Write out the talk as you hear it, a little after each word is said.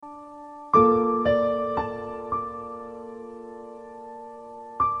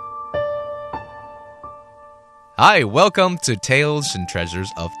Hi, welcome to Tales and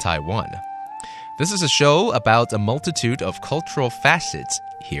Treasures of Taiwan. This is a show about a multitude of cultural facets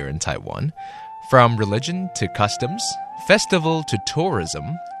here in Taiwan, from religion to customs, festival to tourism,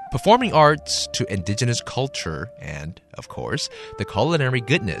 performing arts to indigenous culture, and, of course, the culinary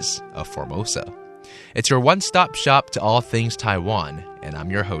goodness of Formosa. It's your one-stop shop to all things Taiwan, and I'm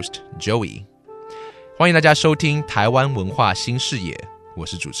your host, Joey. 欢迎大家收听台湾文化新视野，我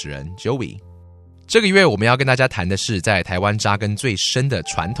是主持人 Joey。这个月我们要跟大家谈的是在台湾扎根最深的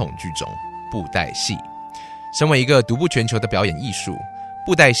传统剧种布袋戏。身为一个独步全球的表演艺术，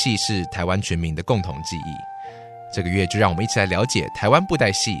布袋戏是台湾全民的共同记忆。这个月就让我们一起来了解台湾布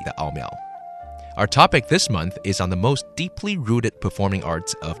袋戏的奥妙。Our topic this month is on the most deeply rooted performing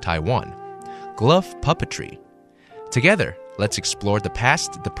arts of Taiwan, glove puppetry. Together, let's explore the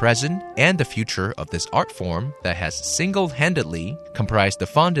past, the present, and the future of this art form that has single-handedly comprised the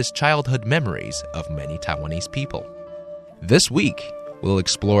fondest childhood memories of many Taiwanese people. This week, we'll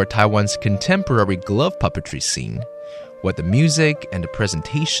explore Taiwan's contemporary glove puppetry scene, what the music and the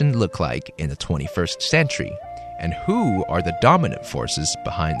presentation look like in the 21st century, and who are the dominant forces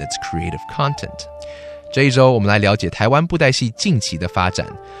behind its creative content. 这一周，我们来了解台湾布袋戏近期的发展，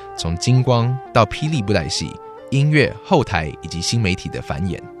从金光到霹雳布袋戏、音乐、后台以及新媒体的繁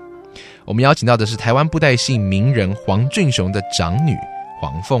衍。我们邀请到的是台湾布袋戏名人黄俊雄的长女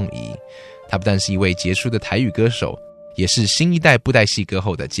黄凤仪，她不但是一位杰出的台语歌手，也是新一代布袋戏歌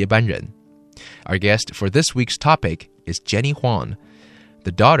后的接班人。Our guest for this week's topic is Jenny Huang,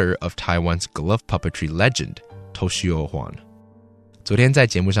 the daughter of Taiwan's glove puppetry legend, Toshio Huang. 昨天在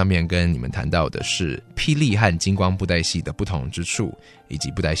节目上面跟你们谈到的是霹雳和金光布袋戏的不同之处，以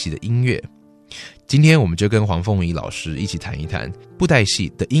及布袋戏的音乐。今天我们就跟黄凤仪老师一起谈一谈布袋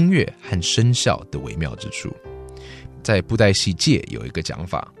戏的音乐和声效的微妙之处。在布袋戏界有一个讲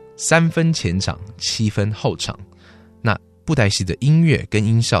法，3分前场，7分后场。那布袋戏的音乐跟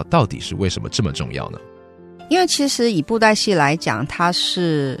音效到底是为什么这么重要呢？因为其实以布袋戏来讲，它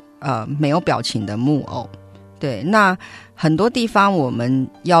是没有表情的木偶。对，那很多地方我们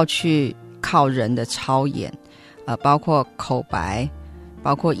要去靠人的操演，包括口白，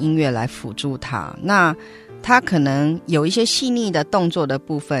包括音乐来辅助它。那它可能有一些细腻的动作的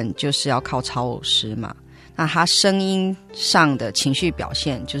部分，就是要靠操偶师嘛。那它声音上的情绪表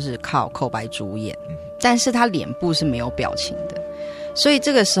现，就是靠口白主演。但是它脸部是没有表情的，所以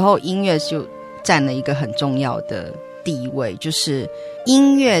这个时候音乐就占了一个很重要的地位，就是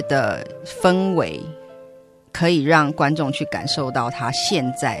音乐的氛围可以让观众去感受到他现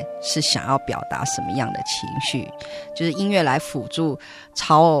在是想要表达什么样的情绪，就是音乐来辅助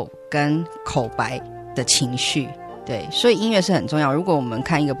操偶跟口白的情绪。对，所以音乐是很重要。如果我们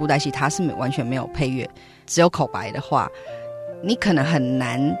看一个布袋戏，它是完全没有配乐，只有口白的话，你可能很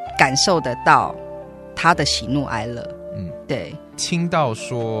难感受得到他的喜怒哀乐。对，听到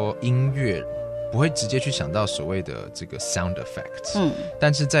说音乐不会直接去想到所谓的这个 sound effects，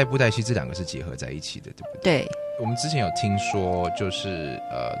但是在布袋戏这两个是结合在一起的，对不对？对，我们之前有听说，就是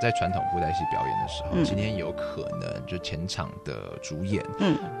在传统布袋戏表演的时候，今天有可能就前场的主演，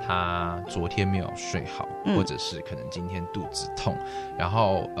他昨天没有睡好，或者是可能今天肚子痛，然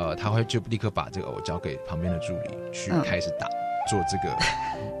后他会就立刻把这个偶交给旁边的助理去开始打，做这个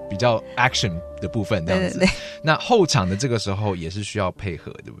比较 action 的部分这样子。对对对，那后场的这个时候也是需要配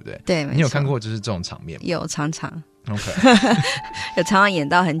合，对不对？对，你有看过就是这种场面吗？有，常常。Okay. 有常常演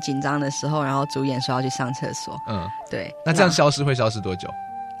到很紧张的时候，然后主演说要去上厕所。对。那这样会消失多久？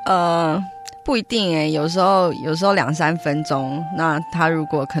不一定耶，有时候2-3分钟。那他如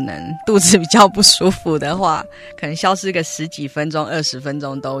果可能肚子比较不舒服的话，可能消失个10几分钟、20分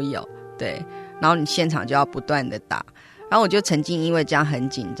钟都有。对，然后你现场就要不断的打。然后我就曾经因为这样很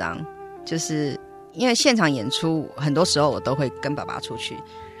紧张，就是因为现场演出很多时候我都会跟爸爸出去，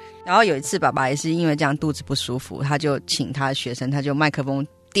然后有一次爸爸也是因为这样肚子不舒服，他就请他的学生，他就麦克风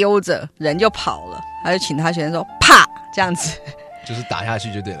丢着人就跑了，他就请他学生说啪这样子，就是打下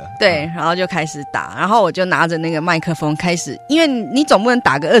去就对了。对，然后就开始打，然后我就拿着那个麦克风开始，因为你总不能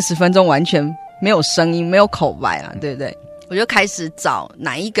打个20分钟完全没有声音没有口白嘛，对不对？我就开始找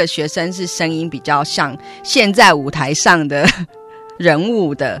哪一个学生是声音比较像现在舞台上的人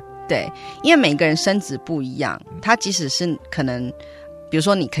物的。对，因为每个人声质不一样，他即使是可能比如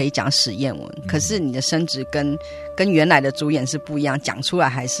说你可以讲史艳文，可是你的声质跟原来的主演是不一样，讲出来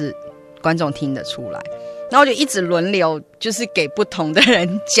还是观众听得出来。然后就一直轮流就是给不同的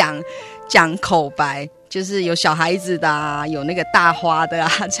人讲口白，就是有小孩子的啊，有那个大花的啊，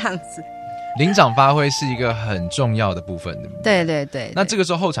这样子。临场发挥是一个很重要的部分，对不对？对对对。那这个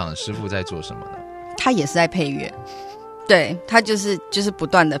时候后场的师傅在做什么呢？他也是在配乐，对，他就是不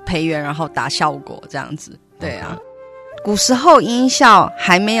断的配乐，然后打效果这样子。对啊，古时候音效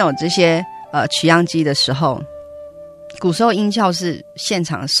还没有这些取样机的时候，古时候音效是现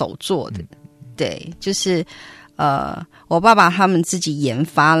场手做的，对，就是我爸爸他们自己研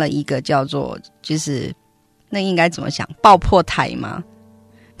发了一个叫做就是那应该怎么讲爆破台吗？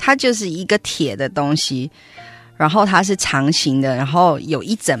它就是一个铁的东西，然后它是长形的，然后有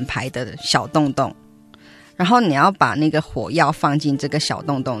一整排的小洞洞，然后你要把那个火药放进这个小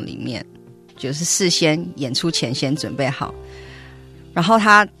洞洞里面，就是事先演出前先准备好，然后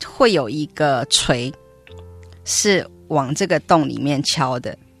它会有一个锤是往这个洞里面敲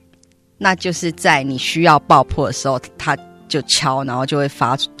的，那就是在你需要爆破的时候它就敲，然后就会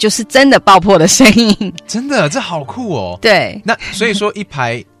发出就是真的爆破的声音。真的，这好酷哦。对，那所以说一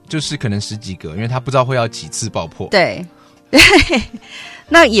排就是可能10几个，因为他不知道会要几次爆破。对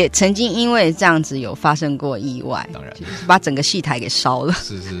那也曾经因为这样子有发生过意外，当然就是把整个戏台给烧了。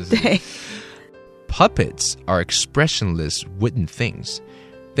是对。Puppets are expressionless wooden things.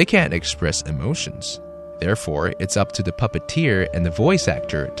 They can't express emotions. Therefore, it's up to the puppeteer and the voice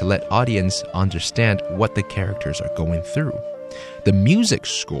actor to let audience understand what the characters are going through. The music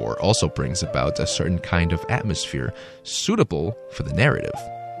score also brings about a certain kind of atmosphere suitable for the narrative.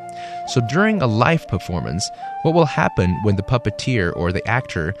 So during a live performance, what will happen when the puppeteer or the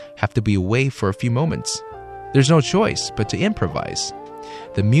actor have to be away for a few moments? There's no choice but to improvise.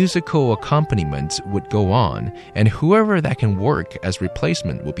 The musical accompaniment would go on, and whoever that can work as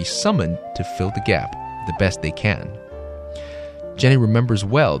replacement will be summoned to fill the gap the best they can. Jenny remembers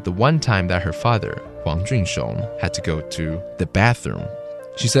well the one time that her father, Huang Junshong, had to go to the bathroom.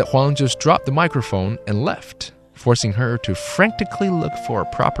 She said Huang just dropped the microphone and left, forcing her to frantically look for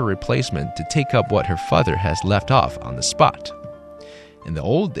a proper replacement to take up what her father has left off on the spot. In the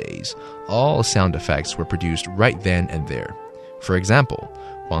old days, all sound effects were produced right then and there. For example,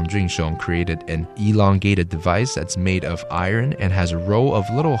 Huang Junshong created an elongated device that's made of iron and has a row of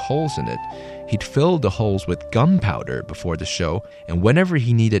little holes in it. He'd fill the holes with gunpowder before the show, and whenever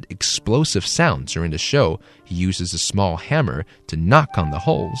he needed explosive sounds during the show, he uses a small hammer to knock on the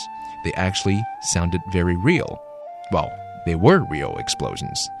holes. They actually sounded very real. Well, they were real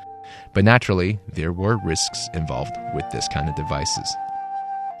explosions. But naturally, there were risks involved with this kind of devices.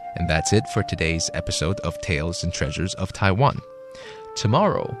 And that's it for today's episode of Tales and Treasures of Taiwan.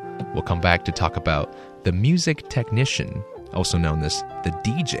 Tomorrow, we'll come back to talk about the music technician, also known as the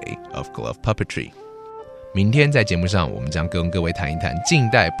DJ of glove puppetry. 明天在节目上，我们将跟各位谈一谈近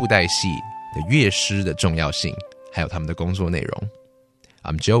代布袋戏的乐师的重要性，还有他们的工作内容。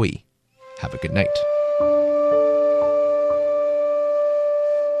I'm Joey. Have a good night.